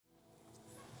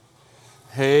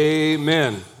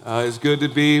Amen. It's good to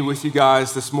be with you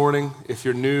guys this morning. If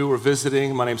you're new or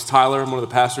visiting, my name's Tyler. I'm one of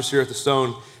the pastors here at The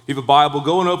Stone. If you have a Bible,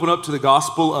 go and open up to the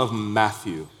Gospel of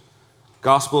Matthew.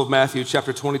 Gospel of Matthew,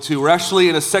 chapter 22. We're actually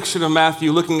in a section of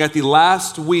Matthew looking at the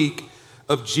last week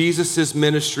of Jesus'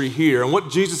 ministry here. And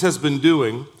what Jesus has been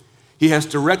doing, he has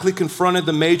directly confronted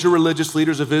the major religious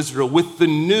leaders of Israel with the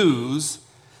news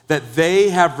that they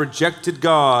have rejected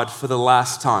God for the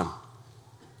last time.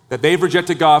 That they've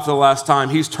rejected God for the last time.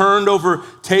 He's turned over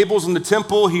tables in the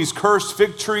temple. He's cursed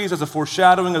fig trees as a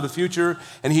foreshadowing of the future.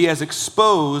 And he has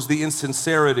exposed the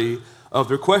insincerity of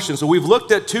their questions. So we've looked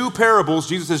at two parables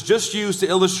Jesus has just used to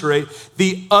illustrate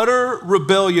the utter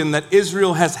rebellion that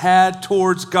Israel has had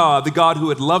towards God, the God who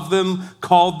had loved them,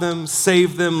 called them,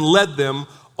 saved them, led them,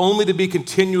 only to be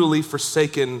continually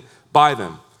forsaken by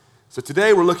them. So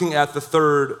today we're looking at the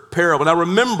third parable. Now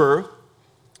remember,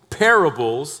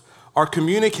 parables are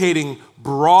communicating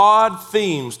broad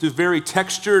themes through very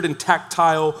textured and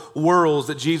tactile worlds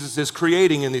that Jesus is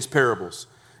creating in these parables.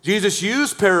 Jesus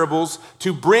used parables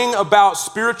to bring about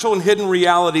spiritual and hidden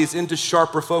realities into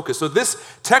sharper focus. So this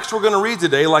text we're going to read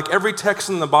today, like every text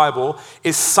in the Bible,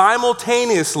 is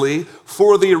simultaneously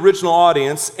for the original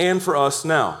audience and for us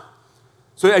now.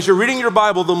 So as you're reading your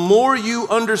Bible, the more you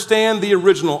understand the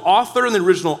original author and the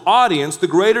original audience, the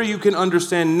greater you can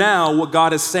understand now what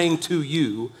God is saying to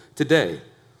you today.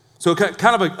 So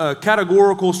kind of a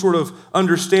categorical sort of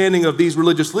understanding of these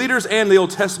religious leaders and the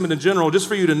Old Testament in general, just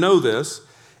for you to know this,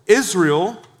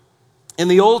 Israel in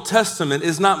the Old Testament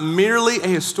is not merely a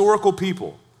historical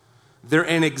people. They're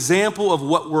an example of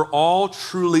what we're all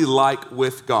truly like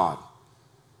with God.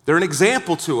 They're an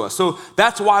example to us. So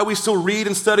that's why we still read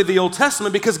and study the Old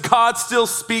Testament, because God still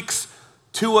speaks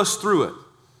to us through it.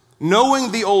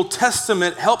 Knowing the Old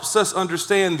Testament helps us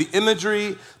understand the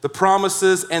imagery, the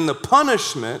promises, and the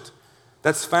punishment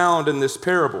that's found in this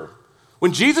parable.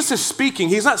 When Jesus is speaking,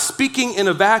 he's not speaking in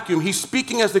a vacuum. He's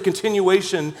speaking as the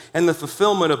continuation and the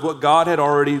fulfillment of what God had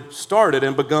already started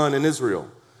and begun in Israel.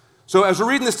 So as we're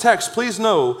reading this text, please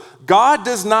know, God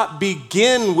does not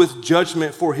begin with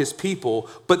judgment for his people,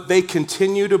 but they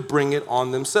continue to bring it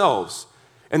on themselves.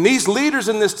 And these leaders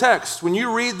in this text, when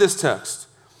you read this text,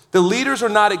 the leaders are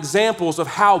not examples of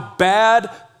how bad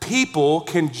people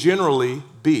can generally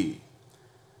be.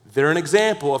 They're an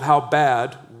example of how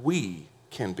bad we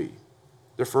can be.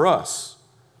 They're for us.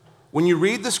 When you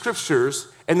read the scriptures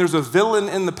and there's a villain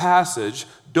in the passage,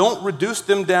 don't reduce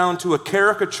them down to a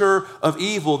caricature of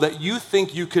evil that you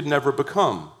think you could never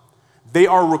become. They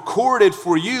are recorded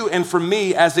for you and for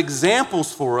me as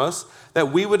examples for us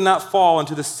that we would not fall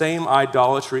into the same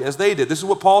idolatry as they did. This is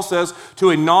what Paul says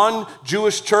to a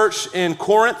non-Jewish church in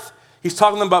Corinth. He's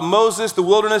talking to them about Moses, the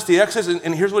wilderness, the Exodus,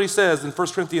 and here's what he says in 1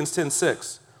 Corinthians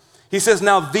 10:6. He says,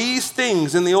 now these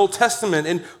things in the Old Testament,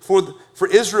 and for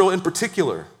Israel in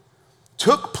particular,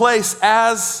 took place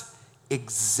as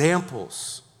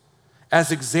examples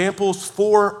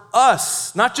for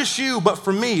us, not just you, but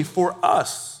for me, for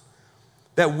us,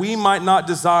 that we might not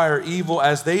desire evil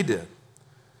as they did.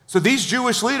 So these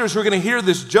Jewish leaders who are going to hear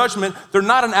this judgment, they're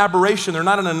not an aberration, they're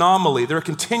not an anomaly, they're a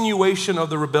continuation of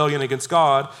the rebellion against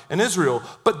God and Israel.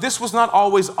 But this was not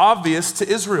always obvious to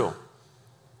Israel.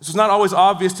 This was not always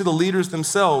obvious to the leaders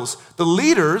themselves. The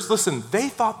leaders, listen, they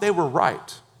thought they were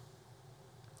right.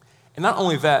 And not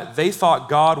only that, they thought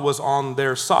God was on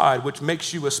their side, which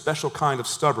makes you a special kind of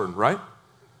stubborn, right?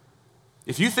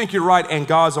 If you think you're right and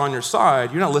God's on your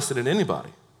side, you're not listening to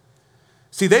anybody.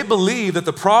 See, they believed that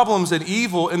the problems and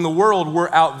evil in the world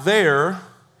were out there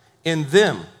in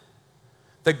them.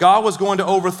 That God was going to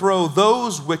overthrow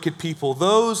those wicked people,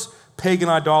 those pagan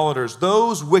idolaters,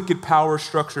 those wicked power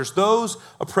structures, those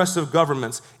oppressive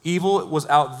governments. Evil was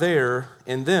out there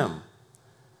in them.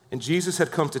 And Jesus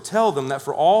had come to tell them that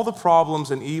for all the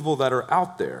problems and evil that are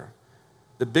out there,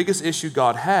 the biggest issue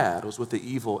God had was with the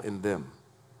evil in them.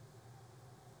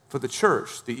 For the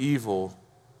church, the evil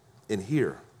in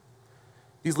here.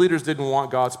 These leaders didn't want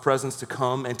God's presence to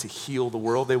come and to heal the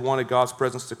world. They wanted God's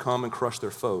presence to come and crush their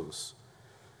foes.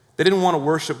 They didn't want to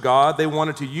worship God. They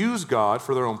wanted to use God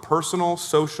for their own personal,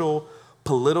 social,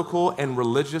 political, and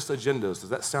religious agendas. Does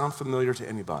that sound familiar to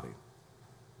anybody?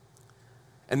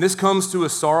 And this comes to a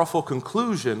sorrowful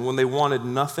conclusion when they wanted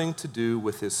nothing to do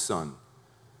with his son.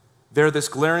 They're this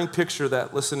glaring picture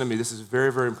that, listen to me, this is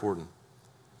very, very important.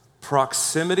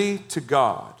 Proximity to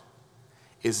God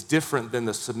is different than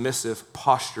the submissive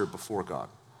posture before God.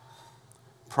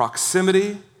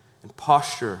 Proximity and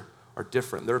posture are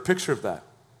different. They're a picture of that.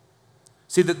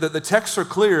 See, the texts are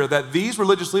clear that these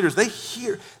religious leaders, they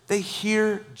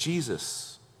hear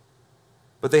Jesus.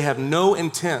 but they have no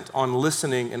intent on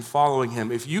listening and following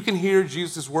him. If you can hear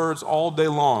Jesus' words all day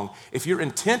long, if your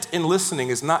intent in listening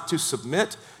is not to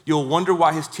submit, you'll wonder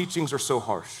why his teachings are so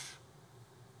harsh.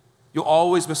 You'll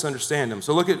always misunderstand him.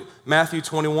 So look at Matthew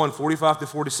 21, 45 to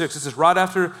 46. This is right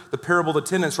after the parable of the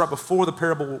talents, right before the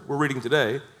parable we're reading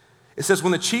today. It says,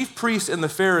 when the chief priests and the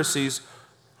Pharisees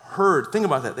heard, think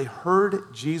about that, they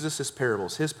heard Jesus'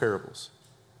 parables, his parables.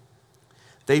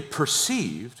 They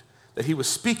perceived that he was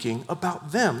speaking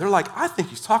about them. They're like, I think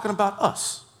he's talking about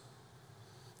us.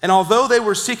 And although they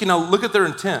were seeking, now look at their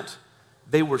intent,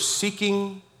 they were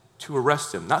seeking to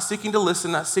arrest him, not seeking to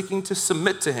listen, not seeking to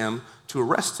submit to him, to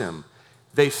arrest him.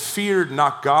 They feared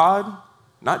not God,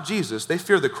 not Jesus. They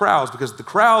feared the crowds because the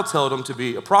crowds held him to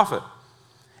be a prophet.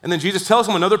 And then Jesus tells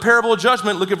them another parable of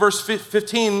judgment. Look at verse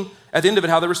 15 at the end of it,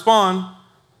 how they respond.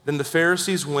 Then the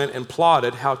Pharisees went and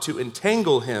plotted how to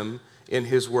entangle him in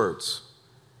his words.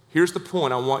 Here's the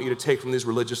point I want you to take from these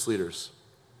religious leaders.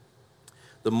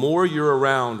 The more you're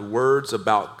around words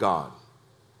about God,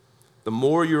 the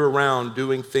more you're around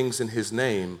doing things in his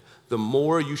name, the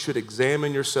more you should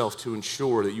examine yourself to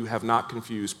ensure that you have not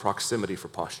confused proximity for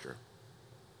posture.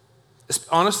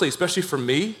 Honestly, especially for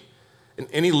me and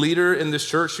any leader in this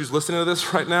church who's listening to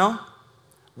this right now,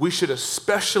 we should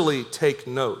especially take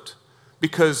note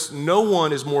because no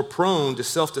one is more prone to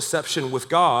self-deception with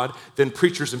God than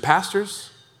preachers and pastors.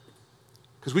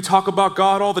 Because we talk about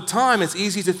God all the time. It's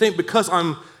easy to think because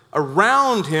I'm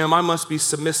around him, I must be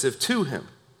submissive to him.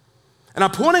 And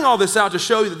I'm pointing all this out to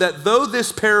show you that though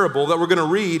this parable that we're going to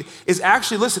read is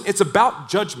actually, listen, it's about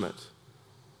judgment.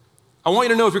 I want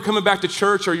you to know if you're coming back to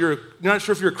church or you're not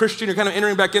sure if you're a Christian, you're kind of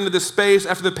entering back into this space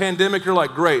after the pandemic, you're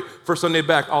like, great, first Sunday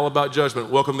back, all about judgment.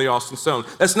 Welcome to the Austin Stone.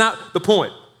 That's not the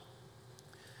point.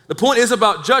 The point is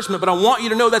about judgment, but I want you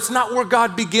to know that's not where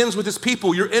God begins with his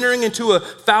people. You're entering into a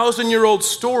 1,000-year-old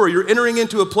story. You're entering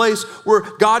into a place where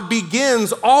God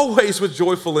begins always with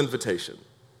joyful invitation.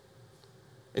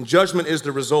 And judgment is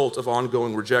the result of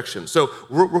ongoing rejection. So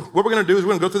what we're going to do is we're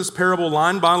going to go through this parable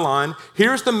line by line.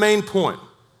 Here's the main point.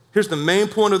 Here's the main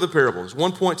point of the parable. There's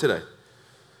one point today.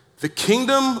 The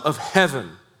kingdom of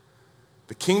heaven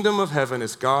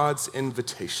is God's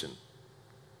invitation.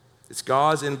 It's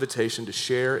God's invitation to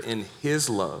share in his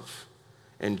love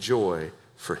and joy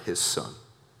for his son.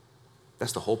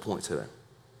 That's the whole point today.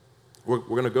 We're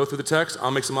going to go through the text.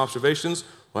 I'll make some observations.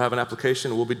 We'll have an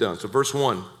application and we'll be done. So verse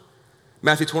 1.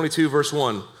 Matthew 22, verse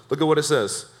 1, look at what it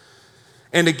says.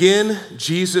 And again,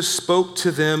 Jesus spoke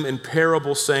to them in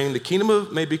parables, saying, the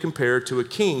kingdom may be compared to a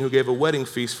king who gave a wedding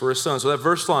feast for his son. So that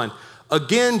verse line,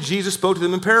 again, Jesus spoke to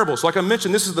them in parables. So like I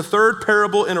mentioned, this is the third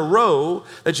parable in a row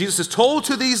that Jesus has told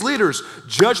to these leaders,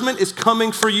 judgment is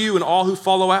coming for you and all who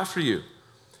follow after you.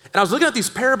 And I was looking at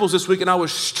these parables this week and I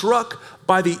was struck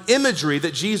by the imagery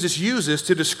that Jesus uses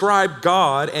to describe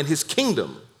God and his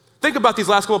kingdom. Think about these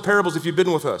last couple of parables if you've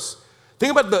been with us.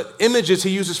 Think about the images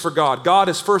he uses for God. God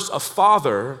is first a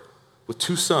father with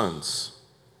two sons.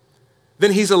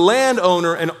 Then he's a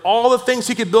landowner and all the things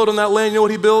he could build on that land, you know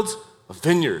what he builds? A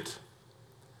vineyard.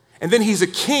 And then he's a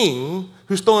king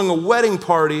who's throwing a wedding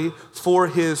party for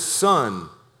his son.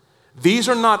 These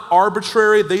are not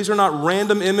arbitrary, these are not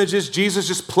random images, Jesus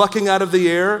just plucking out of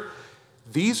the air.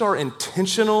 These are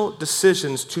intentional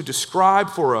decisions to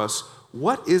describe for us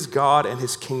what is God and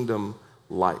his kingdom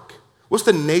like. What's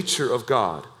the nature of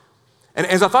God? And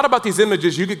as I thought about these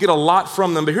images, you could get a lot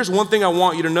from them, but here's one thing I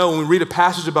want you to know when we read a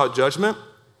passage about judgment.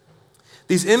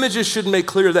 These images should make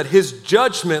clear that his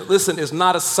judgment, listen, is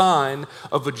not a sign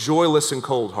of a joyless and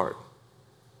cold heart.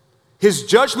 His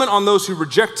judgment on those who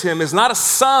reject him is not a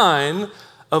sign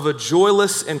of a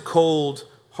joyless and cold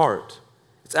heart.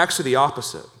 It's actually the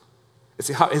opposite.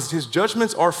 His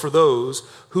judgments are for those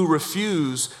who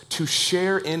refuse to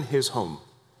share in his home,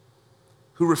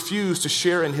 who refuse to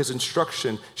share in his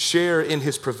instruction, share in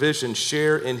his provision,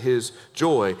 share in his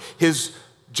joy. His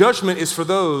judgment is for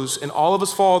those, and all of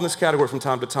us fall in this category from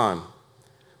time to time,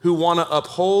 who want to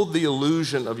uphold the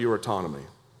illusion of your autonomy,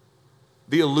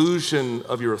 the illusion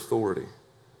of your authority.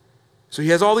 So he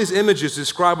has all these images to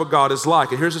describe what God is like.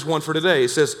 And here's this one for today. It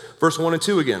says, verse 1 and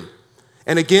 2 again.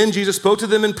 And again, Jesus spoke to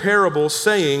them in parables,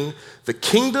 saying, the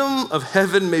kingdom of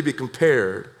heaven may be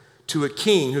compared to a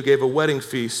king who gave a wedding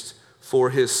feast for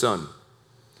his son.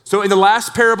 So in the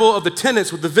last parable of the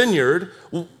tenants with the vineyard,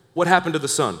 what happened to the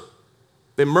son?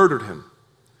 They murdered him.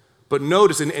 But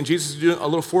notice, and Jesus is doing a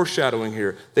little foreshadowing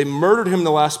here, they murdered him in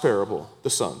the last parable, the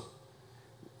son.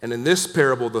 And in this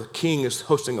parable, the king is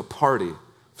hosting a party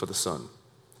for the son.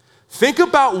 Think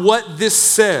about what this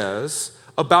says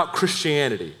about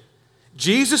Christianity.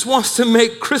 Jesus wants to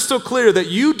make crystal clear that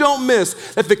you don't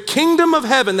miss that the kingdom of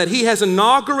heaven that he has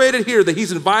inaugurated here, that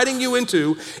he's inviting you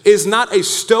into, is not a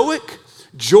stoic,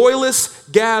 joyless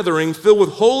gathering filled with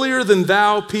holier than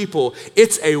thou people.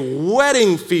 It's a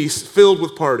wedding feast filled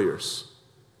with partiers.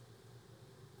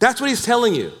 That's what he's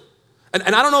telling you. And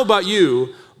I don't know about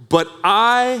you, but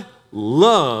I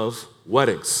love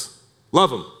weddings. Love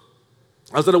them.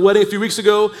 I was at a wedding a few weeks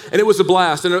ago, and it was a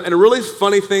blast. And a really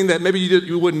funny thing that maybe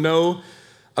you wouldn't know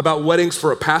about weddings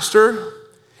for a pastor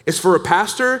is for a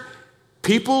pastor,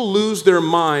 people lose their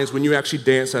minds when you actually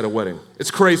dance at a wedding.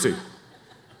 It's crazy.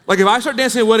 Like if I start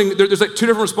dancing at a wedding, there's like two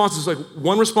different responses. Like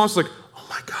one response is like, oh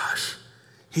my gosh,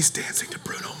 he's dancing to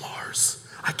Bruno Mars.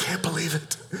 I can't believe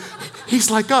it.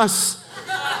 He's like us.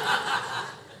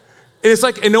 And it's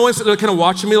like, and no one's kind of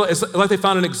watching me. It's like they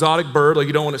found an exotic bird, like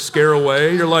you don't want to scare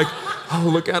away. You're like, oh,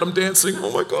 look at him dancing.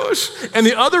 Oh my gosh. And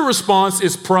the other response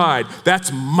is pride.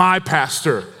 That's my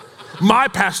pastor. My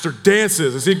pastor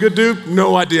dances. Is he a good dude?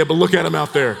 No idea, but look at him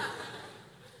out there.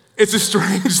 It's this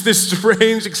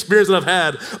strange experience that I've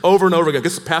had over and over again. I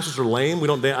guess the pastors are lame. We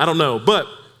don't dance. I don't know. But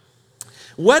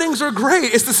weddings are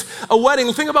great. A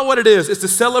wedding, think about what it is. It's the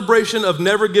celebration of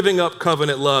never giving up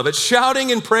covenant love. It's shouting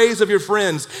in praise of your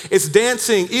friends. It's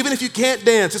dancing, even if you can't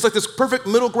dance. It's like this perfect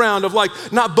middle ground of like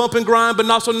not bump and grind, but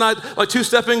also not like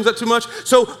two-stepping. Is that too much?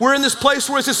 So we're in this place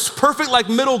where it's this perfect like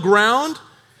middle ground,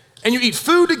 and you eat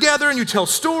food together, and you tell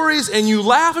stories, and you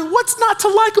laugh, and what's not to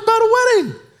like about a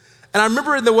wedding? And I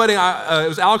remember in the wedding, it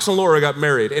was Alex and Laura got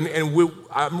married, and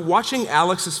I'm watching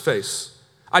Alex's face.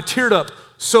 I teared up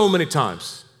so many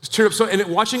times. Just teared up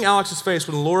and watching Alex's face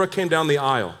when Laura came down the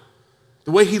aisle,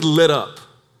 the way he lit up.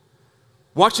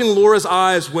 Watching Laura's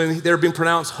eyes when they were being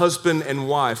pronounced husband and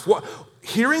wife.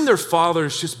 Hearing their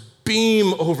fathers just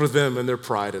beam over them and their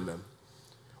pride in them.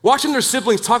 Watching their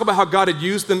siblings talk about how God had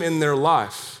used them in their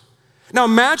life. Now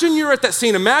imagine you're at that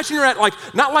scene. Imagine you're at like,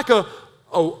 not like a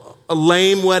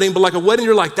lame wedding, but like a wedding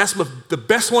you're like, that's the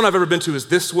best one I've ever been to is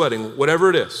this wedding, whatever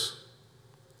it is.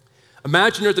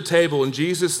 Imagine you're at the table and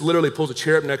Jesus literally pulls a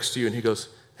chair up next to you and he goes,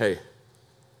 hey,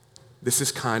 this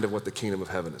is kind of what the kingdom of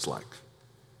heaven is like.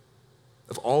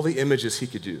 Of all the images he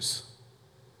could use.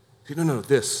 No,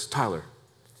 this, Tyler,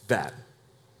 that.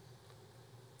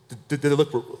 Did they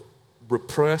look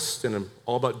repressed and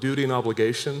all about duty and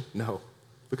obligation? No.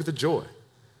 Look at the joy.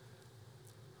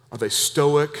 Are they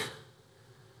stoic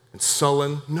and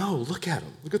sullen? No, look at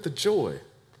them. Look at the joy.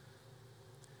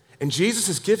 And Jesus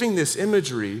is giving this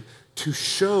imagery to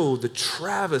show the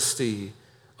travesty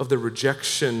of the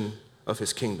rejection of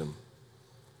his kingdom.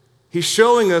 He's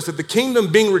showing us that the kingdom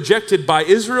being rejected by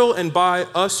Israel and by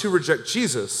us who reject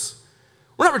Jesus,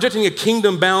 we're not rejecting a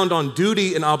kingdom bound on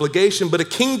duty and obligation, but a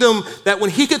kingdom that when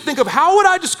he could think of, how would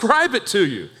I describe it to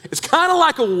you? It's kind of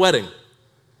like a wedding.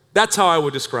 That's how I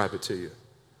would describe it to you.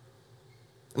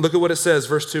 And look at what it says,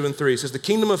 verse 2 and 3. It says, the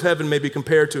kingdom of heaven may be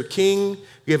compared to a king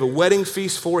who gave a wedding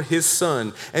feast for his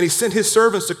son. And he sent his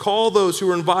servants to call those who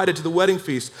were invited to the wedding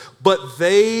feast, but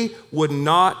they would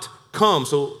not come.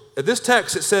 So at this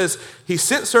text, it says he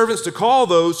sent servants to call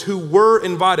those who were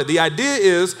invited. The idea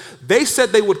is they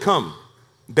said they would come.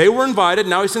 They were invited.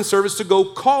 Now he sends servants to go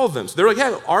call them. So they're like,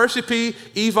 hey, RSVP,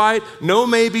 Evite, no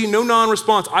maybe, no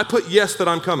non-response. I put yes that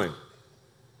I'm coming.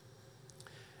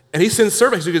 And he sends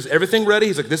servants. He gets everything ready.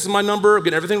 He's like, this is my number. I'm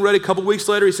getting everything ready. A couple weeks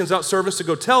later, he sends out servants to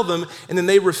go tell them, and then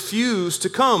they refuse to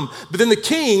come. But then the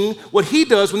king, what he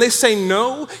does, when they say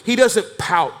no, he doesn't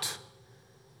pout.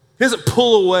 He doesn't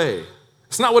pull away.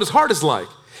 It's not what his heart is like.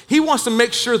 He wants to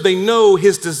make sure they know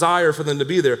his desire for them to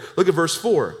be there. Look at verse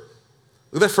 4.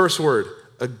 Look at that first word,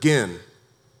 again.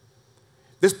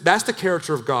 That's the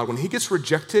character of God. When he gets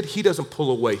rejected, he doesn't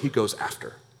pull away. He goes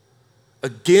after.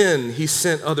 Again, he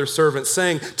sent other servants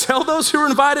saying, tell those who are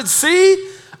invited, see,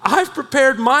 I've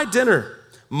prepared my dinner.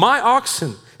 My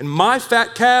oxen and my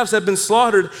fat calves have been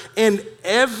slaughtered, and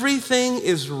everything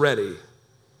is ready.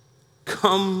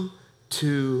 Come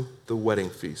to the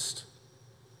wedding feast.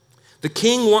 The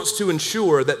king wants to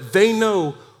ensure that they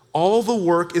know all the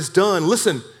work is done.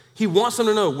 Listen, he wants them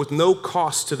to know with no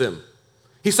cost to them.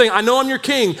 He's saying, I know I'm your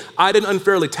king. I didn't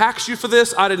unfairly tax you for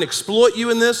this. I didn't exploit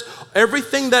you in this.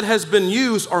 Everything that has been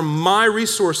used are my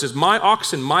resources, my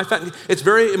oxen, my fat. It's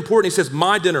very important. He says,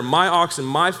 my dinner, my oxen,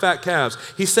 my fat calves.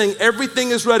 He's saying everything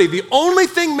is ready. The only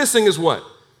thing missing is what?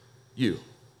 You.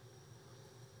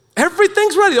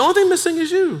 Everything's ready. The only thing missing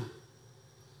is you.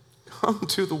 Come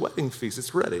to the wedding feast.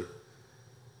 It's ready.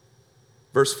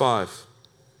 Verse 5.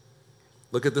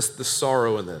 Look at this, the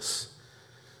sorrow in this.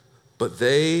 But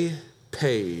they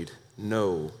paid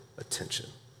no attention.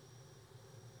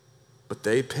 But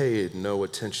they paid no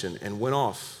attention and went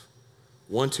off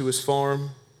one to his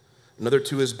farm, another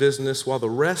to his business, while the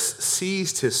rest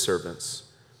seized his servants,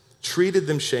 treated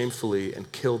them shamefully,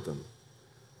 and killed them.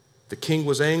 The king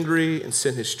was angry and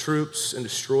sent his troops and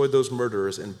destroyed those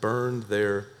murderers and burned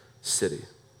their city.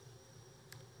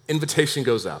 Invitation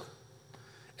goes out,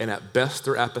 and at best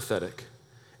they're apathetic,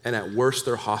 and at worst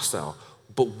they're hostile.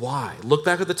 But why? Look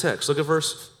back at the text. Look at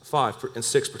verse 5 and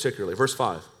 6 particularly. Verse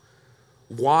 5.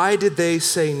 Why did they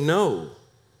say no?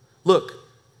 Look,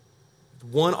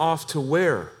 one off to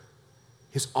where?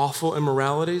 His awful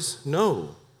immoralities?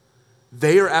 No.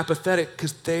 They are apathetic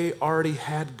because they already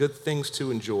had good things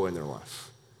to enjoy in their life.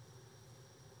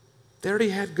 They already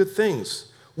had good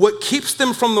things. What keeps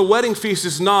them from the wedding feast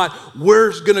is not,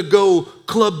 we're gonna go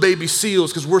club baby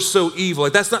seals because we're so evil.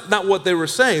 Like, that's not what they were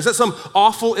saying. Is that some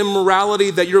awful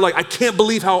immorality that you're like, I can't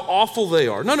believe how awful they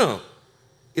are? No.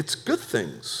 It's good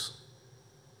things.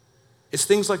 It's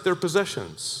things like their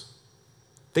possessions,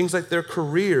 things like their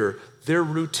career, their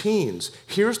routines.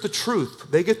 Here's the truth.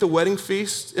 They get the wedding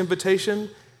feast invitation,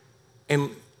 and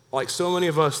like so many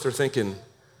of us, they're thinking,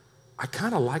 I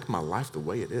kind of like my life the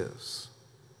way it is.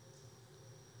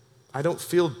 I don't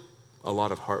feel a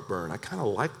lot of heartburn. I kind of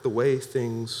like the way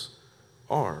things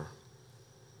are.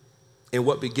 And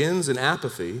what begins in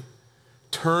apathy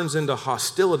turns into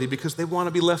hostility because they want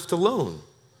to be left alone.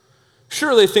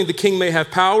 Sure, they think the king may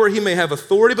have power, he may have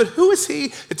authority, but who is he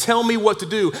to tell me what to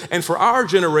do? And for our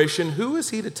generation, who is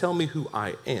he to tell me who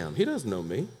I am? He doesn't know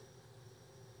me.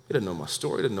 He doesn't know my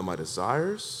story, he doesn't know my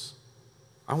desires.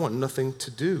 I want nothing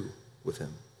to do with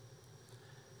him.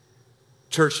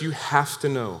 Church, you have to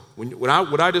know.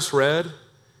 What I just read,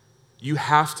 you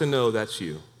have to know that's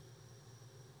you.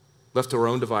 Left to our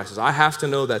own devices. I have to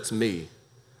know that's me.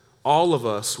 All of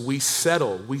us, we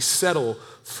settle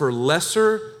for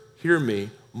lesser, hear me,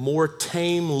 more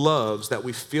tame loves that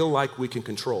we feel like we can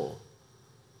control.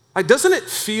 Like, doesn't it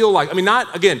feel like,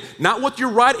 not what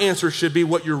your right answer should be,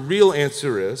 what your real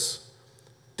answer is.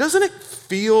 Doesn't it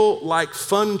feel like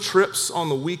fun trips on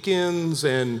the weekends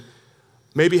and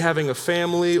maybe having a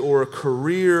family or a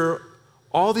career,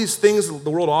 all these things the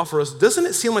world offers us, doesn't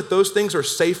it seem like those things are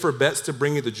safer bets to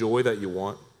bring you the joy that you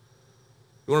want?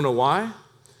 You wanna know why?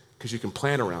 Because you can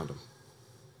plan around them.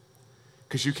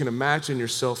 Because you can imagine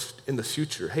yourself in the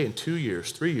future. Hey, in 2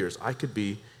 years, 3 years, I could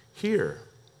be here.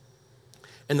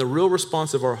 And the real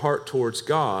response of our heart towards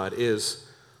God is,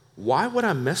 why would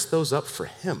I mess those up for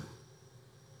him?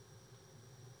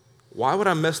 Why would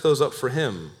I mess those up for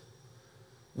him?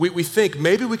 We think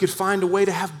maybe we could find a way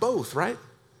to have both, right?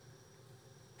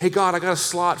 Hey, God, I got a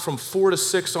slot from 4 to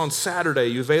 6 on Saturday.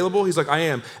 You available? He's like, I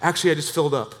am. Actually, I just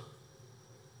filled up.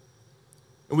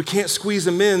 And we can't squeeze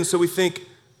him in, so we think,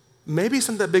 maybe it's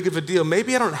not that big of a deal.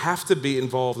 Maybe I don't have to be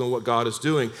involved in what God is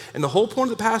doing. And the whole point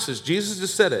of the passage, Jesus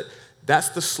just said it, that's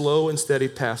the slow and steady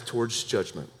path towards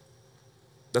judgment.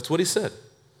 That's what he said.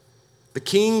 The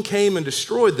king came and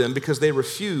destroyed them because they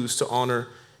refused to honor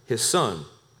his son.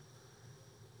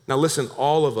 Now listen,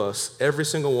 all of us, every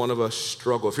single one of us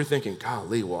struggle. If you're thinking,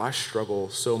 golly, well, I struggle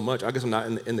so much. I guess I'm not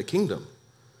in the kingdom.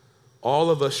 All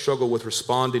of us struggle with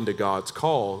responding to God's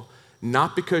call,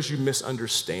 not because you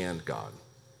misunderstand God.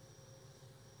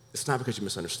 It's not because you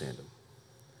misunderstand him.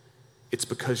 It's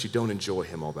because you don't enjoy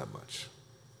him all that much.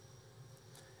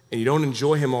 And you don't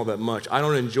enjoy him all that much. I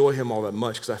don't enjoy him all that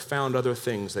much because I found other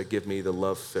things that give me the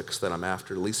love fix that I'm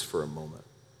after, at least for a moment.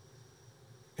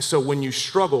 And so when you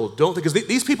struggle, don't think, because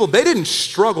these people, they didn't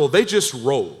struggle, they just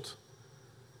rolled.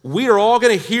 We are all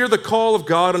going to hear the call of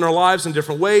God in our lives in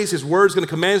different ways. His word is going to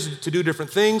command us to do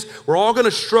different things. We're all going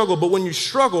to struggle, but when you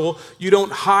struggle, you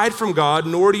don't hide from God,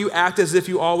 nor do you act as if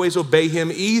you always obey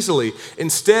him easily.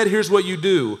 Instead, here's what you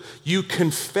do. You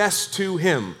confess to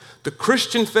him. The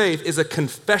Christian faith is a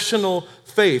confessional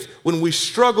faith. When we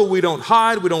struggle, we don't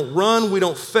hide, we don't run, we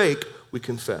don't fake, we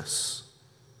confess.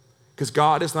 Because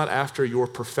God is not after your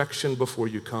perfection before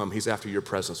you come. He's after your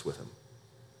presence with him.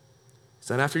 He's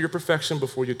not after your perfection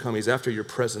before you come. He's after your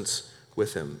presence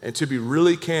with him. And to be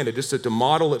really candid, just to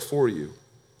model it for you,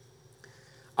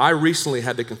 I recently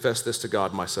had to confess this to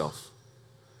God myself.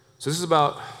 So this is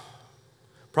about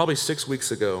probably 6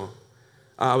 weeks ago.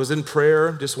 I was in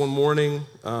prayer just one morning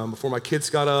before my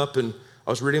kids got up, and I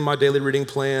was reading my daily reading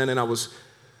plan, and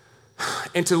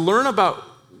to learn about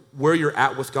where you're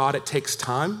at with God, it takes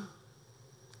time.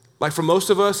 Like for most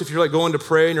of us, if you're like going to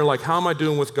pray and you're like, how am I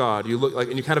doing with God? You look like,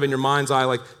 and you kind of in your mind's eye,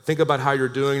 like think about how you're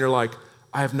doing. You're like,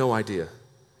 I have no idea.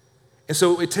 And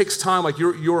so it takes time. Like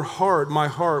your heart, my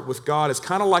heart with God is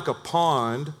kind of like a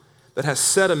pond that has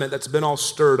sediment that's been all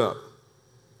stirred up.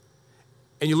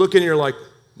 And you look in and you're like,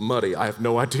 muddy. I have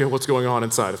no idea what's going on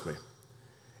inside of me.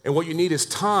 And what you need is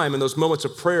time in those moments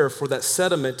of prayer for that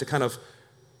sediment to kind of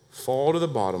fall to the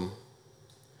bottom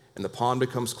and the pond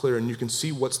becomes clear and you can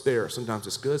see what's there. Sometimes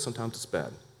it's good, sometimes it's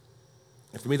bad.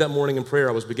 And for me that morning in prayer,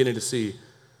 I was beginning to see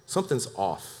something's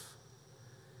off.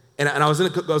 And I was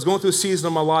going through a season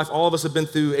of my life. All of us have been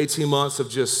through 18 months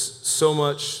of just so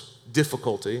much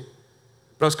difficulty.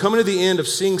 But I was coming to the end of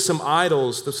seeing some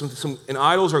idols, and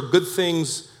idols are good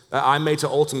things that I made to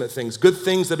ultimate things, good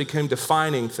things that became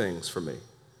defining things for me.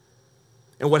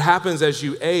 And what happens as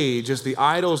you age is the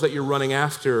idols that you're running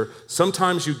after,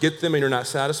 sometimes you get them and you're not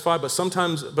satisfied,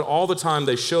 but all the time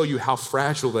they show you how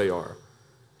fragile they are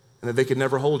and that they could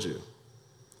never hold you.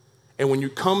 And when you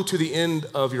come to the end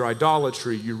of your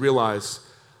idolatry, you realize,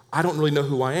 I don't really know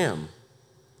who I am.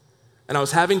 And I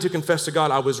was having to confess to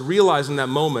God, I was realizing that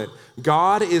moment,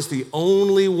 God is the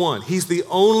only one. He's the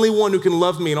only one who can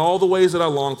love me in all the ways that I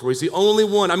long for. He's the only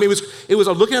one. I mean, I was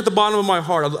looking at the bottom of my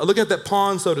heart, I was looking at that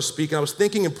pond, so to speak, and I was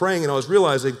thinking and praying, and I was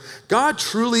realizing, God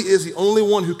truly is the only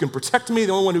one who can protect me,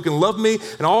 the only one who can love me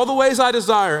in all the ways I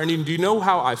desire. And do you know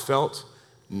how I felt?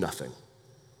 Nothing.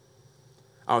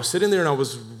 I was sitting there and I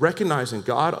was recognizing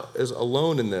God is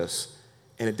alone in this,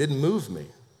 and it didn't move me.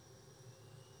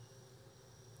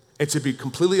 And to be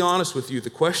completely honest with you,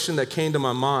 the question that came to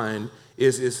my mind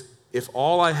is if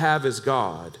all I have is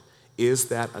God, is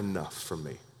that enough for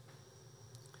me?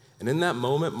 And in that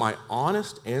moment, my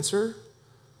honest answer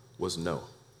was no.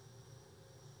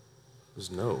 It was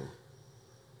no.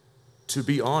 To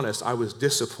be honest, I was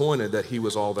disappointed that he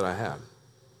was all that I had.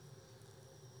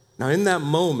 Now, in that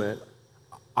moment,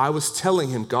 I was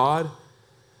telling him, God,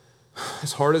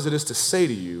 as hard as it is to say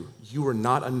to you, you are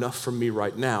not enough for me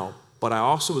right now. But I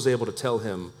also was able to tell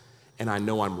him, and I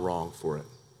know I'm wrong for it.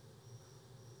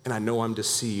 And I know I'm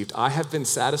deceived. I have been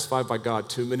satisfied by God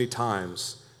too many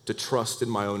times to trust in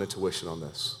my own intuition on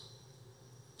this.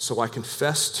 So I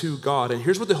confess to God, and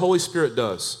here's what the Holy Spirit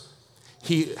does.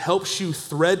 He helps you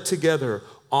thread together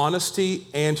honesty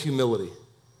and humility,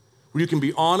 where you can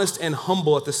be honest and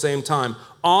humble at the same time.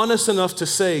 Honest enough to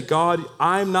say, God,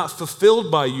 I'm not fulfilled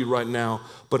by you right now,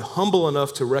 but humble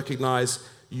enough to recognize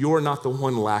you're not the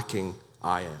one lacking,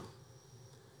 I am.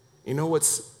 You know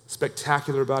what's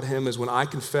spectacular about him is when I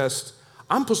confessed,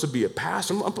 I'm supposed to be a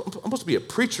pastor, I'm supposed to be a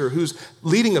preacher who's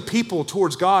leading a people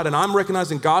towards God, and I'm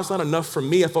recognizing God's not enough for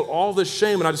me. I felt all this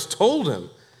shame, and I just told him.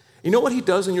 You know what he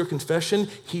does in your confession?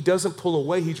 He doesn't pull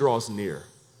away, he draws near.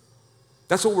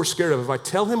 That's what we're scared of. If I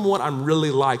tell him what I'm really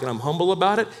like and I'm humble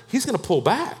about it, he's gonna pull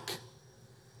back.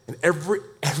 And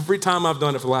every time I've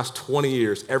done it for the last 20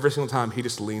 years, every single time he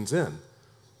just leans in.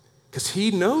 Because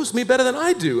he knows me better than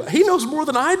I do. He knows more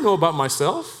than I know about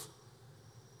myself.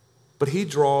 But he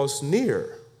draws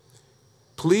near.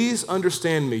 Please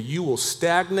understand me. You will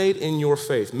stagnate in your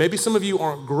faith. Maybe some of you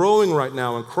aren't growing right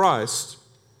now in Christ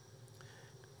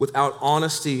without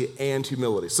honesty and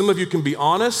humility. Some of you can be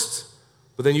honest,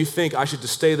 but then you think I should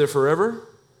just stay there forever.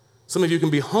 Some of you can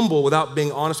be humble without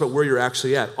being honest about where you're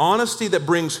actually at. Honesty that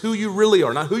brings who you really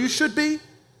are, not who you should be,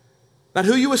 not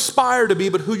who you aspire to be,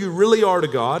 but who you really are to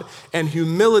God, and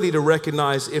humility to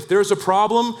recognize if there's a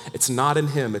problem, it's not in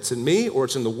him. It's in me, or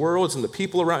it's in the world, it's in the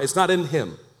people around. It's not in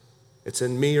him. It's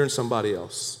in me or in somebody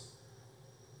else.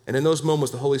 And in those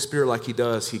moments, the Holy Spirit, like he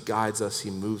does, he guides us, he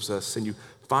moves us, and you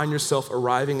find yourself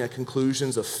arriving at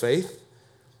conclusions of faith.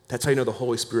 That's how you know the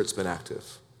Holy Spirit's been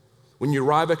active. When you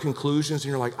arrive at conclusions and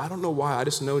you're like, I don't know why, I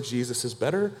just know Jesus is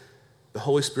better, the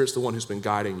Holy Spirit's the one who's been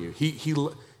guiding you.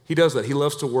 He does that. He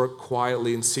loves to work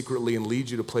quietly and secretly and lead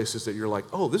you to places that you're like,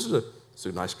 oh, this is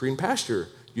a nice green pasture.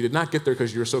 You did not get there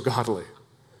because you're so godly.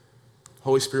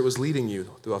 Holy Spirit was leading you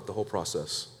throughout the whole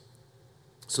process.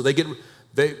 So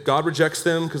God rejects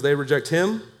them because they reject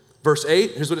him. Verse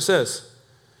 8, here's what it says.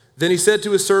 Then he said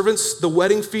to his servants, the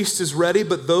wedding feast is ready,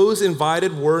 but those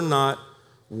invited were not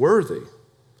worthy.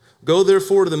 Go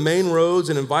therefore to the main roads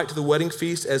and invite to the wedding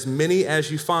feast as many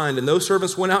as you find. And those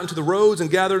servants went out into the roads and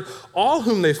gathered all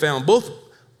whom they found, both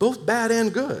bad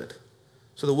and good.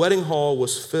 So the wedding hall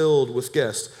was filled with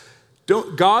guests.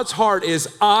 God's heart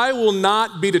is, I will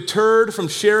not be deterred from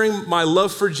sharing my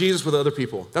love for Jesus with other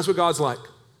people. That's what God's like.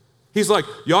 He's like,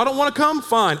 y'all don't want to come?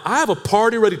 Fine. I have a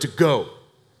party ready to go.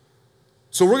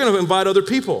 So we're going to invite other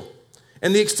people.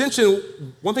 And the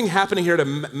extension, one thing happening here at a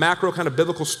macro kind of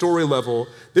biblical story level,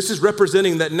 this is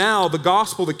representing that now the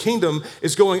gospel, the kingdom,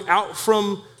 is going out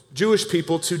from Jewish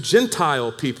people to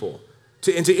Gentile people,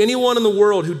 and to anyone in the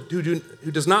world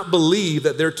who does not believe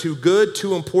that they're too good,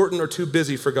 too important, or too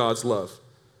busy for God's love.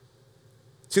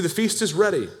 See, the feast is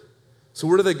ready. So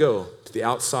where do they go? To the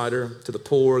outsider, to the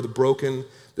poor, the broken,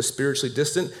 the spiritually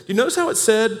distant. Do you notice how it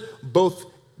said both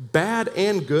bad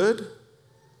and good?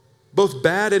 both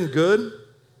bad and good.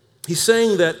 He's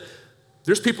saying that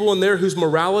there's people in there whose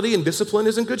morality and discipline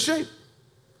is in good shape,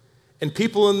 and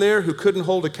people in there who couldn't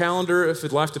hold a calendar if their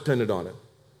life depended on it.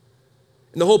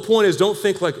 And the whole point is, don't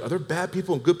think like, are there bad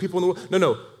people and good people in the world?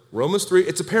 No. Romans 3,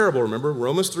 it's a parable, remember?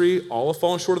 Romans 3, all have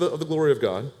fallen short of the glory of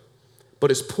God. But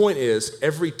his point is,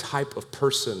 every type of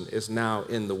person is now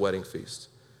in the wedding feast.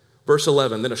 Verse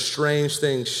 11, then a strange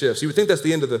thing shifts. You would think that's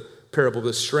the end of the parable, but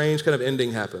this strange kind of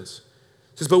ending happens.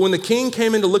 It says, but when the king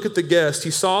came in to look at the guest,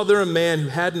 he saw there a man who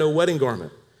had no wedding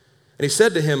garment. And he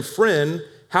said to him, friend,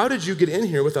 how did you get in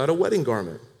here without a wedding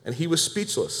garment? And he was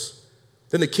speechless.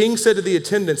 Then the king said to the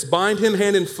attendants, bind him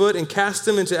hand and foot and cast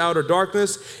him into outer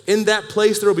darkness. In that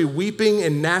place there will be weeping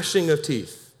and gnashing of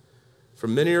teeth. For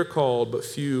many are called, but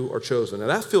few are chosen. Now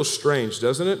that feels strange,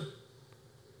 doesn't it?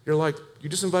 You're like, you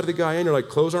just invited the guy in, you're like,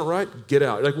 clothes aren't right? Get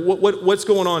out. You're like, what's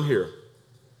going on here?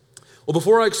 Well,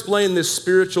 before I explain this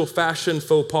spiritual fashion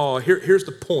faux pas, here's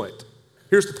the point.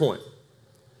 Here's the point.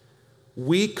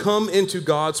 We come into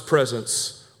God's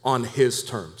presence on his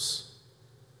terms.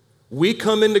 We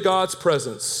come into God's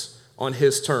presence on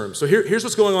his terms. So here's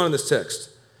what's going on in this text.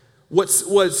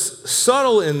 What's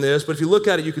subtle in this, but if you look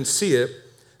at it, you can see it.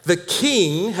 The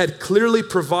king had clearly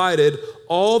provided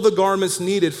all the garments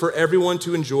needed for everyone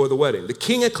to enjoy the wedding. The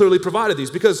king had clearly provided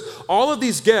these because all of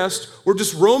these guests were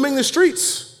just roaming the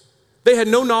streets. They had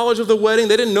no knowledge of the wedding.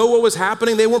 They didn't know what was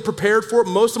happening. They weren't prepared for it.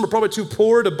 Most of them were probably too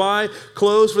poor to buy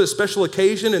clothes for this special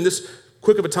occasion in this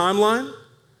quick of a timeline.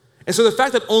 And so the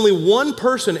fact that only one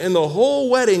person in the whole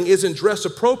wedding isn't dressed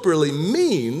appropriately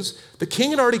means the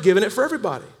king had already given it for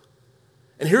everybody.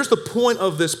 And here's the point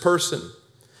of this person.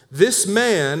 This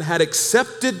man had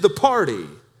accepted the party,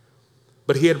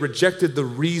 but he had rejected the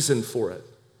reason for it.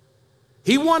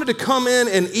 He wanted to come in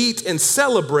and eat and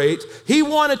celebrate. He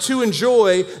wanted to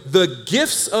enjoy the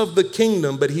gifts of the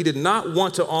kingdom, but he did not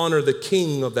want to honor the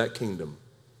king of that kingdom.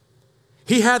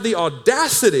 He had the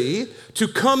audacity to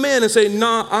come in and say,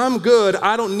 nah, I'm good.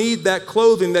 I don't need that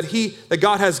clothing that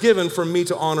God has given for me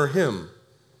to honor him.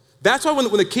 That's why when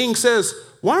the king says,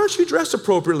 why aren't you dressed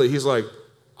appropriately? He's like,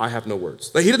 I have no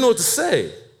words. Like, he didn't know what to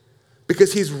say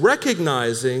because he's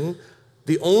recognizing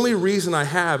the only reason I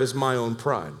have is my own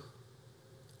pride.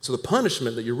 So the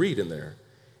punishment that you read in there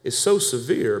is so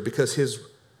severe because his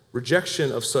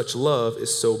rejection of such love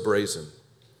is so brazen.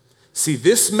 See,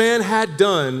 this man had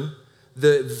done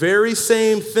the very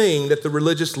same thing that the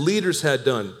religious leaders had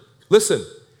done. Listen,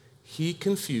 he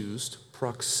confused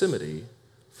proximity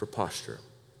for posture.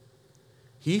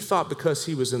 He thought because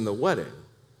he was in the wedding,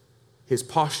 his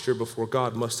posture before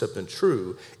God must have been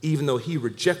true, even though he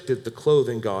rejected the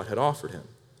clothing God had offered him.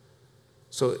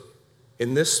 So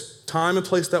in this time and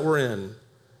place that we're in,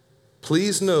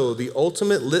 please know the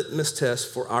ultimate litmus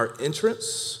test for our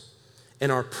entrance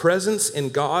and our presence in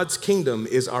God's kingdom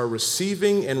is our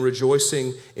receiving and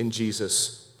rejoicing in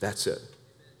Jesus. That's it.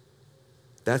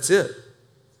 That's it.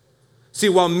 See,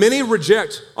 while many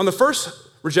reject, on the first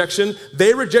rejection,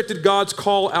 they rejected God's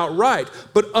call outright.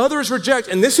 But others reject,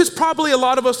 and this is probably a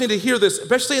lot of us need to hear this,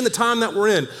 especially in the time that we're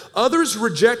in. Others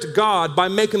reject God by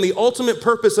making the ultimate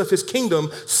purpose of his kingdom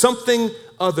something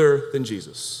other than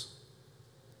Jesus.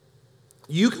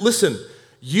 Listen,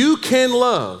 you can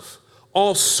love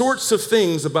all sorts of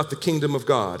things about the kingdom of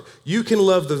God. You can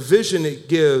love the vision it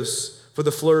gives for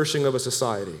the flourishing of a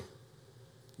society.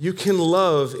 You can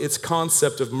love its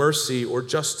concept of mercy or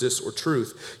justice or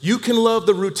truth. You can love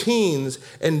the routines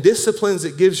and disciplines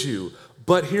it gives you.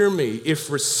 But hear me, if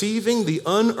receiving the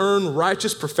unearned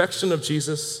righteous perfection of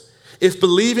Jesus, if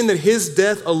believing that his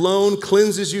death alone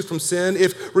cleanses you from sin,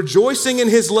 if rejoicing in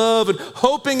his love and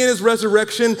hoping in his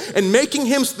resurrection and making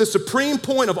him the supreme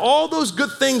point of all those good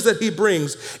things that he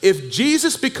brings, if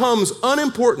Jesus becomes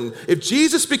unimportant, if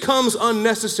Jesus becomes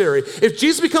unnecessary, if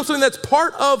Jesus becomes something that's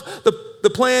part of the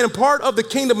plan and part of the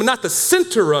kingdom and not the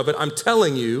center of it, I'm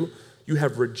telling you, you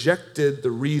have rejected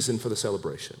the reason for the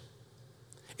celebration.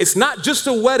 It's not just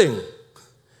a wedding.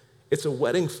 It's a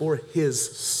wedding for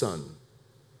his son.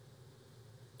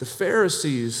 The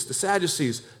Pharisees, the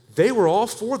Sadducees, they were all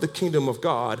for the kingdom of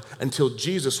God until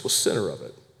Jesus was center of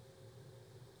it.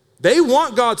 They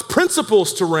want God's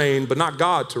principles to reign, but not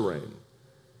God to reign,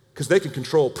 because they can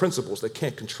control principles. They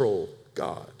can't control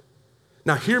God.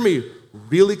 Now, hear me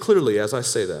really clearly as I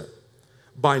say that.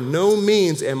 By no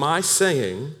means am I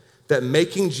saying that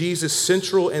making Jesus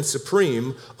central and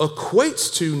supreme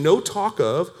equates to no talk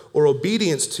of or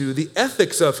obedience to the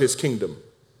ethics of his kingdom.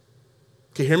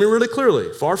 Okay, hear me really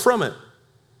clearly, far from it.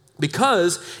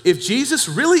 Because if Jesus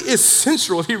really is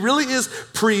central, if he really is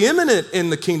preeminent in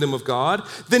the kingdom of God,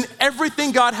 then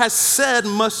everything God has said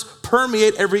must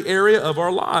permeate every area of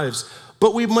our lives.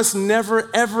 But we must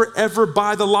never, ever, ever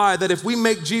buy the lie that if we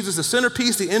make Jesus the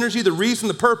centerpiece, the energy, the reason,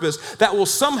 the purpose, that will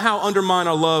somehow undermine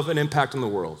our love and impact in the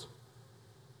world.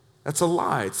 That's a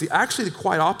lie. It's actually the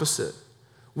quite opposite.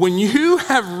 When you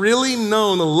have really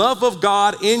known the love of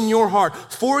God in your heart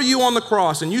for you on the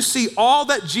cross, and you see all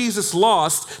that Jesus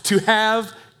lost to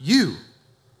have you,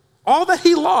 all that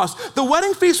he lost, the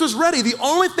wedding feast was ready. The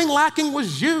only thing lacking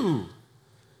was you.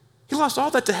 He lost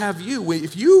all that to have you.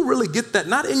 If you really get that,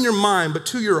 not in your mind, but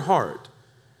to your heart,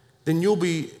 then you'll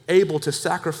be able to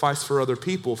sacrifice for other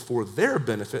people for their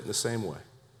benefit in the same way.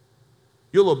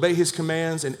 You'll obey his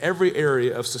commands in every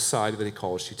area of society that he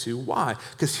calls you to. Why?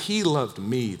 Because he loved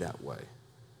me that way.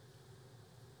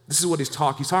 This is what he's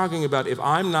talking. He's talking about if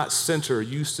I'm not center,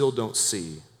 you still don't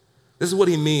see. This is what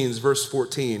he means, verse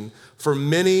 14. For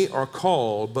many are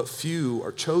called, but few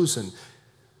are chosen.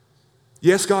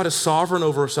 Yes, God is sovereign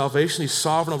over salvation. He's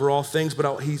sovereign over all things,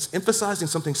 but he's emphasizing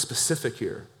something specific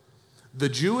here. The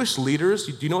Jewish leaders,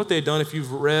 do you know what they had done if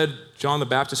you've read John the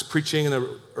Baptist preaching in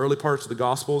the early parts of the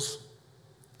Gospels?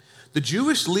 The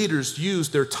Jewish leaders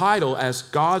used their title as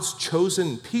God's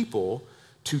chosen people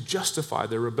to justify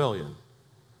their rebellion.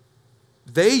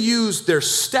 They used their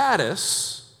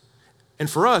status, and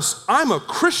for us, I'm a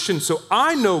Christian, so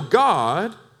I know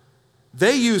God.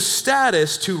 They use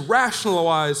status to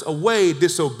rationalize away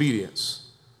disobedience.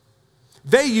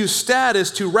 They use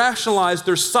status to rationalize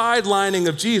their sidelining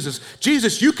of Jesus.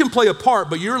 Jesus, you can play a part,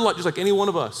 but you're just like any one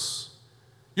of us.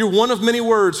 You're one of many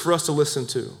words for us to listen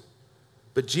to.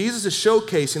 But Jesus is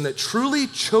showcasing that truly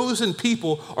chosen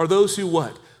people are those who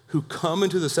what? Who come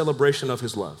into the celebration of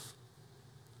his love,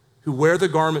 who wear the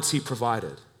garments he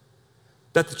provided.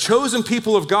 That the chosen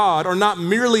people of God are not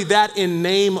merely that in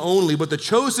name only, but the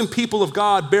chosen people of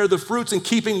God bear the fruits in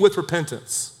keeping with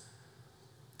repentance.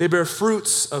 They bear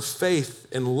fruits of faith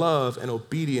and love and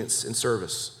obedience and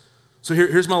service. So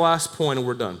here's my last point and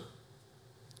we're done.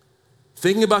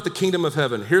 Thinking about the kingdom of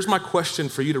heaven, here's my question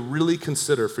for you to really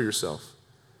consider for yourself.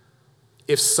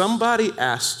 If somebody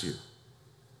asked you,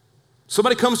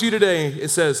 somebody comes to you today and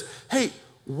says, hey,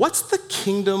 what's the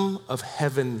kingdom of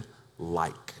heaven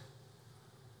like?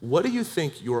 What do you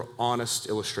think your honest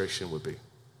illustration would be?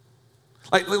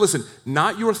 Like, listen,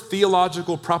 not your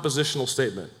theological propositional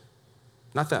statement,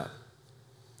 not that.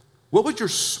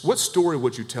 What story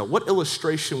would you tell? What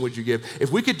illustration would you give?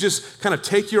 If we could just kind of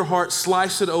take your heart,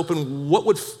 slice it open, what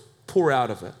would pour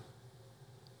out of it?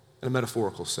 In a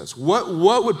metaphorical sense, what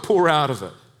would pour out of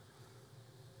it?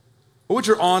 What would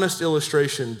your honest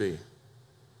illustration be?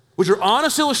 Would your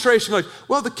honest illustration be like,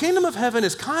 well, the kingdom of heaven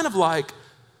is kind of like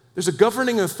there's a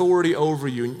governing authority over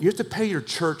you, and you have to pay your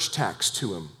church tax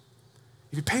to him.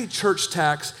 If you pay church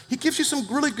tax, he gives you some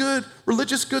really good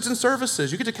religious goods and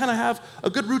services. You get to kind of have a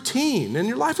good routine, and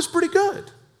your life is pretty good.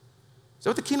 Is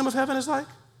that what the kingdom of heaven is like?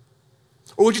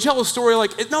 Or would you tell a story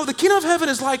like, no, the kingdom of heaven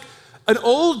is like an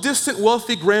old, distant,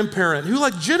 wealthy grandparent who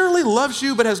like generally loves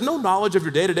you but has no knowledge of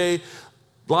your day-to-day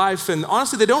life, and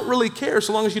honestly, they don't really care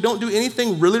so long as you don't do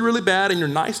anything really, really bad and you're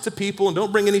nice to people and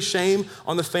don't bring any shame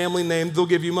on the family name, they'll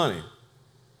give you money.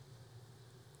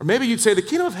 Or maybe you'd say the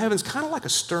kingdom of heaven is kind of like a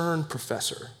stern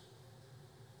professor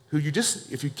who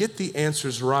if you get the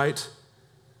answers right,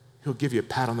 he'll give you a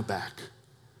pat on the back,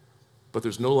 but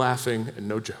there's no laughing and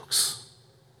no jokes.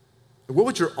 What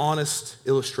would your honest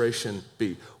illustration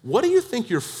be? What do you think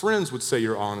your friends would say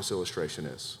your honest illustration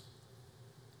is?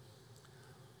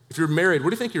 If you're married,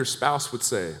 what do you think your spouse would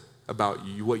say about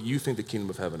you, what you think the kingdom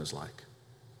of heaven is like?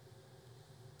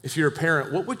 If you're a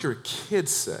parent, what would your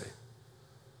kids say?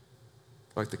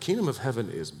 Like, the kingdom of heaven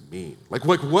is mean. Like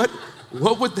what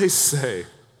would they say?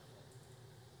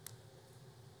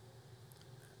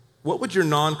 What would your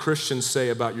non-Christians say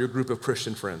about your group of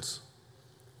Christian friends?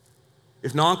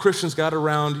 If non-Christians got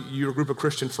around your group of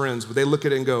Christian friends, would they look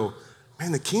at it and go,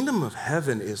 man, the kingdom of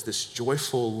heaven is this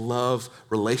joyful, love,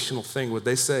 relational thing? Would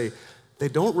they say, they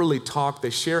don't really talk, they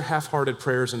share half-hearted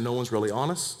prayers, and no one's really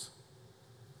honest?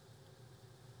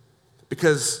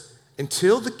 Because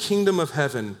until the kingdom of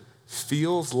heaven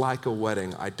feels like a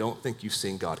wedding, I don't think you've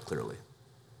seen God clearly.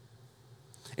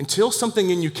 Until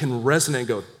something in you can resonate and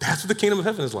go, that's what the kingdom of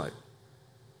heaven is like.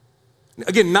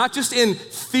 Again, not just in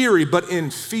theory, but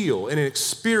in feel, in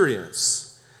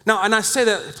experience. Now, and I say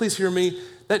that, please hear me,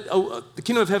 that the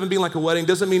kingdom of heaven being like a wedding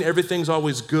doesn't mean everything's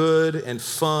always good and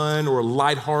fun or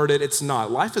lighthearted. It's not.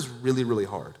 Life is really, really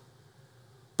hard.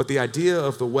 But the idea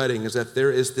of the wedding is that there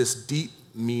is this deep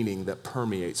meaning that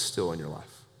permeates still in your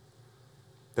life.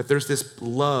 That there's this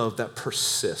love that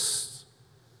persists,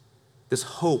 this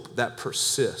hope that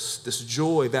persists, this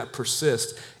joy that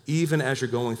persists, even as you're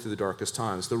going through the darkest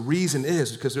times. The reason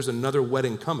is because there's another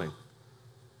wedding coming.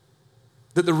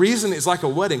 That the reason it's like a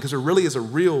wedding, because there really is a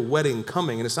real wedding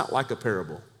coming, and it's not like a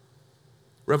parable.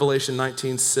 Revelation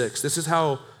 19:6. This is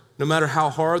how, no matter how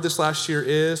hard this last year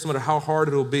is, no matter how hard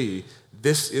it'll be,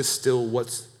 this is still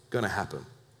what's going to happen.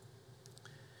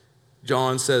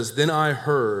 John says, "Then I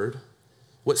heard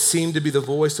what seemed to be the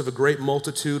voice of a great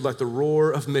multitude, like the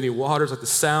roar of many waters, like the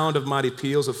sound of mighty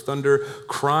peals of thunder,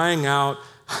 crying out,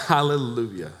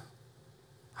 'Hallelujah,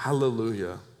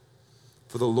 hallelujah.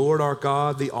 For the Lord our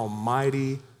God, the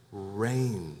Almighty,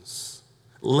 reigns.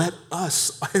 Let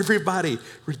us, everybody,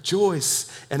 rejoice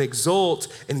and exult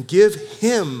and give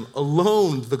him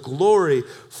alone the glory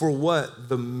for what?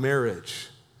 The marriage,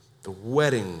 the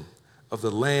wedding of the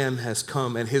Lamb has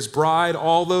come. And his bride,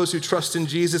 all those who trust in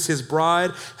Jesus, his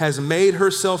bride has made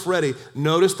herself ready.'"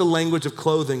 Notice the language of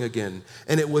clothing again.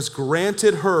 "And it was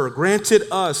granted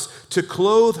us, to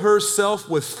clothe herself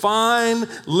with fine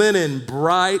linen,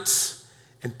 bright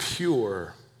and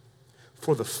pure.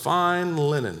 For the fine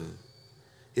linen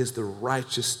is the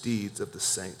righteous deeds of the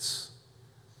saints."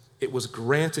 It was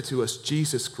granted to us.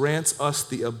 Jesus grants us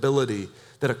the ability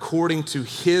that according to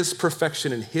his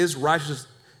perfection and his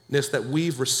righteousness that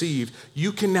we've received,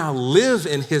 you can now live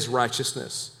in his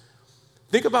righteousness.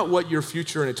 Think about what your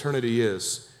future in eternity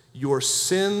is. Your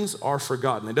sins are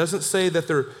forgotten. It doesn't say that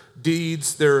their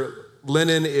deeds, their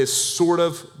linen is sort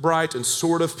of bright and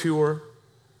sort of pure.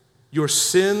 Your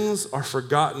sins are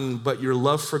forgotten, but your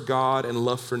love for God and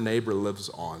love for neighbor lives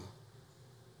on.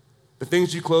 The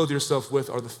things you clothe yourself with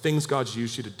are the things God's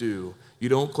used you to do. You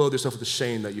don't clothe yourself with the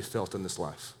shame that you felt in this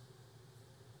life.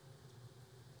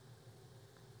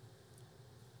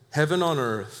 Heaven on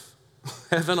earth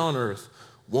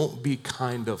won't be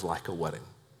kind of like a wedding.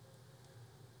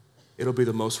 It'll be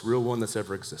the most real one that's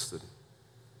ever existed.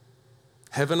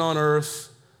 Heaven on earth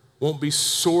won't be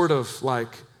sort of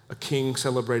like a king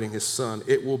celebrating his son.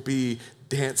 It will be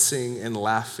dancing and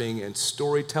laughing and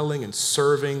storytelling and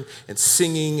serving and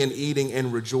singing and eating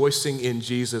and rejoicing in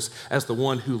Jesus as the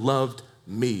one who loved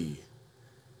me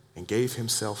and gave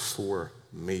himself for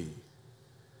me.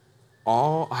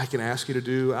 All I can ask you to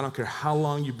do, I don't care how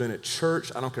long you've been at church,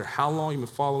 I don't care how long you've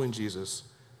been following Jesus,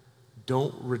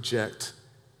 don't reject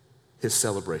his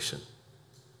celebration.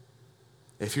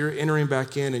 If you're entering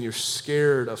back in and you're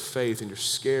scared of faith and you're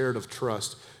scared of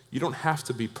trust, you don't have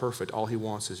to be perfect. All he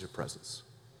wants is your presence.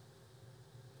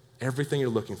 Everything you're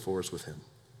looking for is with him.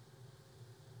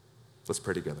 Let's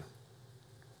pray together.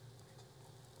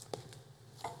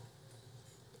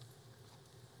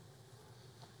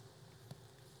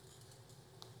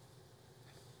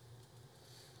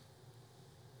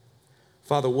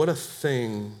 Father, what a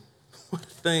thing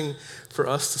for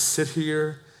us to sit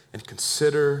here and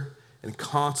consider and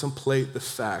contemplate the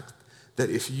fact that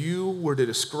if you were to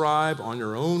describe on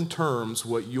your own terms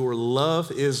what your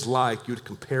love is like, you'd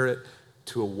compare it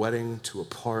to a wedding, to a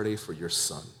party for your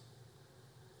son.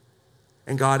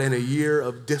 And God, in a year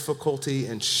of difficulty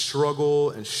and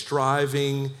struggle and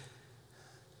striving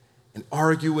and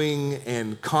arguing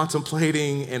and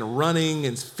contemplating and running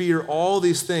and fear, all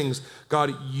these things,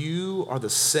 God, you are the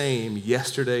same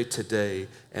yesterday, today,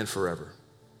 and forever.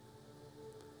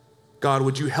 God,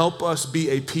 would you help us be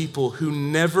a people who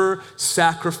never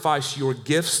sacrifice your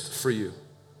gifts for you,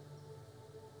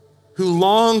 who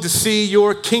long to see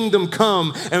your kingdom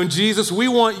come. And Jesus, we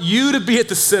want you to be at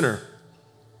the center.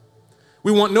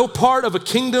 We want no part of a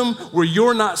kingdom where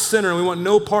you're not center, and we want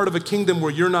no part of a kingdom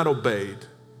where you're not obeyed.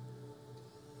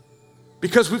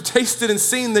 Because we've tasted and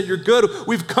seen that you're good.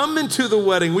 We've come into the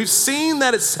wedding. We've seen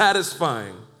that it's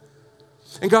satisfying.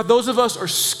 And God, those of us are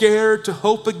scared to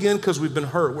hope again because we've been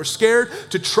hurt. We're scared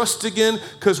to trust again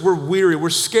because we're weary. We're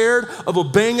scared of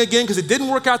obeying again because it didn't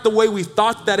work out the way we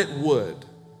thought that it would.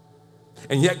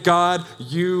 And yet, God,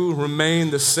 you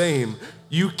remain the same.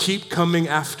 You keep coming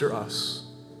after us.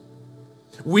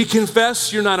 We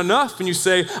confess you're not enough, and you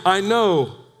say, I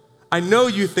know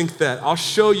you think that. I'll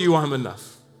show you I'm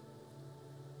enough.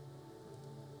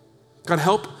 God,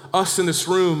 help us in this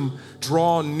room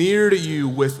draw near to you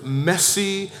with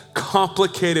messy,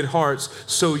 complicated hearts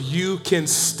so you can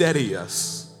steady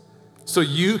us, so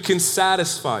you can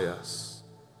satisfy us,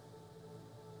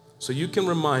 so you can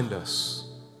remind us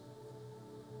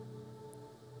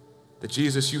that,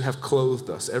 Jesus, you have clothed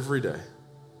us every day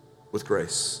with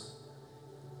grace,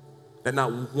 that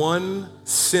not one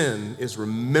sin is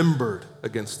remembered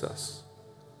against us.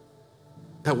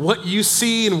 That what you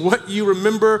see and what you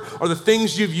remember are the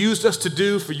things you've used us to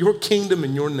do for your kingdom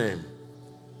and your name.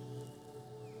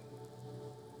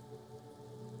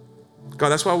 God,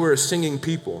 that's why we're a singing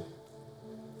people.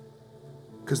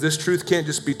 Because this truth can't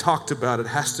just be talked about. It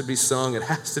has to be sung. It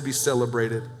has to be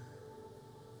celebrated.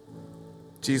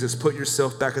 Jesus, put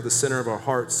yourself back at the center of our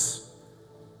hearts.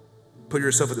 Put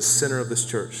yourself at the center of this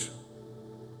church.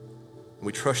 And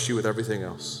we trust you with everything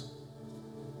else.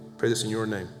 Pray this in your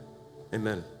name.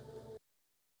 Amen.